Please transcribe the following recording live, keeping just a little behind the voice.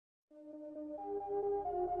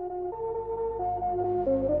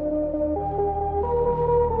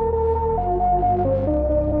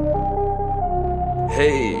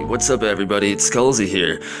Hey, what's up everybody? It's Skullzi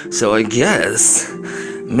here. So I guess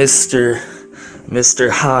Mr.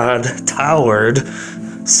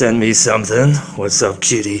 Todd sent me something. What's up,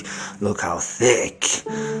 kitty? Look how thick.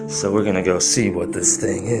 So we're gonna go see what this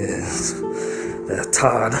thing is. That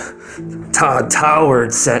Todd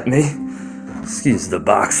Toward sent me. Excuse the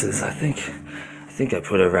boxes. I think I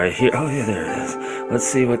put it right here. Oh yeah, there it is. Let's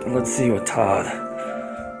see what Todd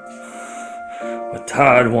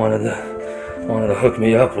wanted to hook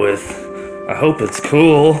me up with. I hope it's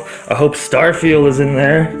cool. I hope Starfield is in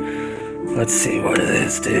there. Let's see what it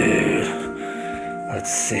is, dude.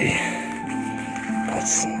 Let's see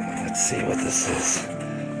what this is.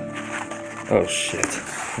 Oh shit.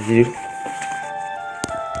 You?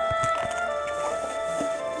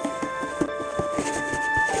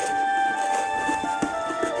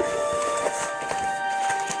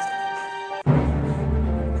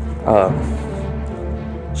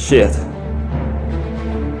 Shit.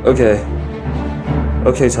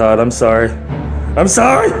 Okay, Todd, I'm sorry.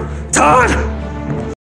 Todd!